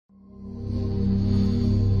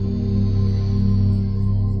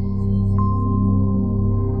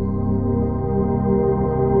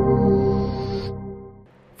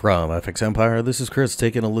From FXEmpire, this is Chris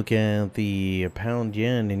taking a look at the pound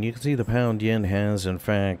yen, and you can see the pound yen has in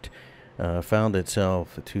fact found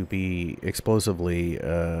itself to be explosively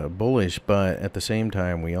bullish, but at the same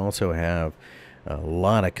time we also have a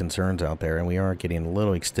lot of concerns out there, and we are getting a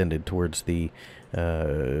little extended towards the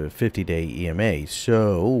 50-day EMA.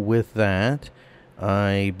 So with that,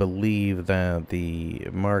 I believe that the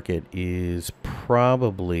market is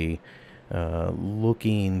probably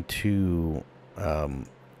looking to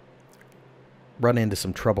run into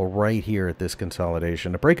some trouble right here at this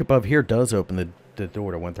consolidation. A break above here does open the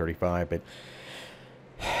door to 135, but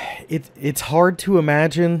it's hard to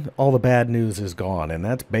imagine all the bad news is gone, and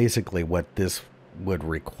that's basically what this would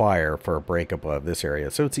require for a break above this area.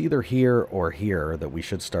 So it's either here or here that we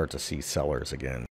should start to see sellers again.